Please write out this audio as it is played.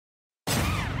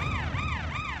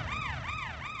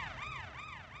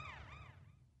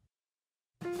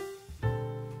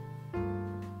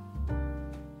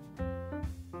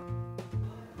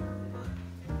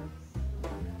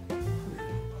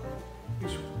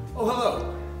Oh,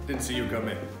 hello. Didn't see you come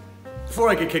in. Before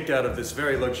I get kicked out of this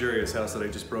very luxurious house that I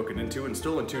just broken into and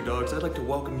stolen 2 dogs, I'd like to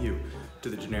welcome you to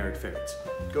the Generic Ferrets.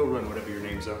 Go run whatever your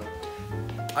names are.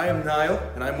 I am Nyle,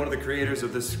 and I'm one of the creators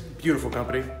of this beautiful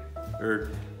company.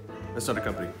 That's not a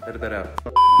company, edit that out.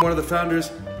 I'm one of the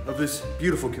founders of this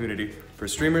beautiful community for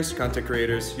streamers, content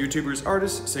creators, YouTubers,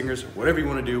 artists, singers, whatever you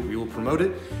want to do, we will promote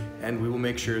it, and we will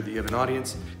make sure that you have an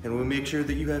audience, and we'll make sure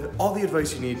that you have all the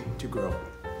advice you need to grow.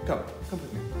 Come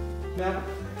with me. Now,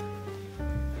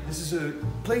 this is a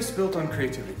place built on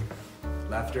creativity,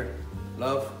 laughter,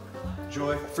 love,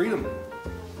 joy, freedom,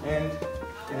 and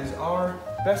it is our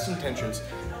best intentions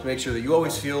to make sure that you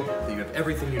always feel that you have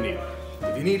everything you need.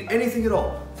 If you need anything at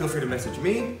all, feel free to message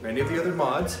me or any of the other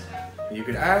mods, and you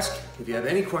can ask if you have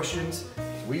any questions.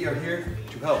 We are here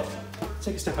to help. Let's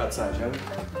take a step outside, shall we?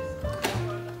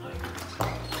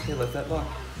 Okay, let that lock.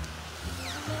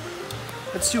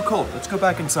 It's too cold. Let's go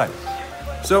back inside.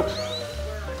 So,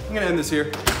 I'm gonna end this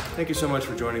here. Thank you so much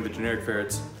for joining the Generic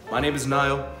Ferrets. My name is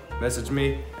Nyle. Message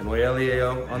me,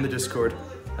 NYLEAO, on the Discord.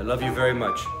 I love you very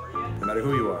much, no matter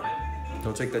who you are.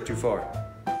 Don't take that too far.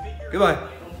 Goodbye.